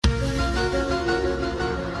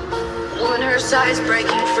her size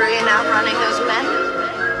breaking free and outrunning those men.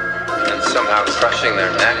 And somehow crushing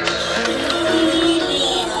their necks.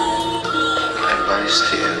 My advice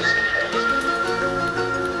to you,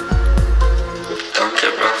 don't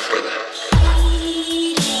get rough with it.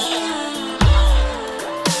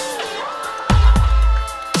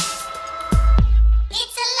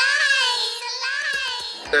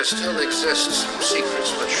 There still exists some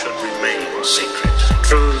secrets which should remain secret.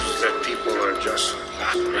 Truths that people are just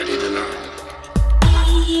not ready to know.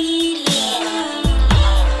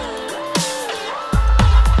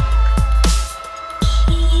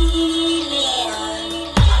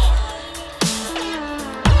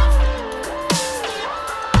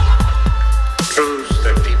 Truths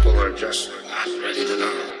that people are just not ready to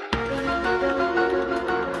know.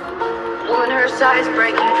 Woman her size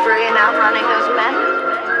breaking free and outrunning those men.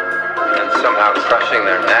 And somehow crushing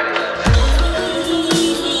their necks.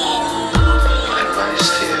 My advice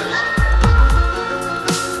to you,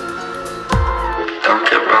 don't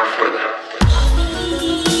get rough with it.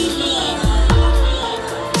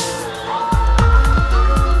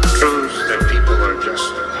 Truths that people are just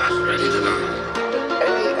not ready to know.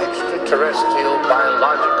 Any extraterrestrial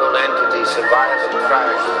biological entity survives a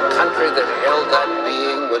crash, the country that held that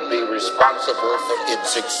being would be responsible for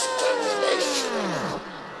its extermination.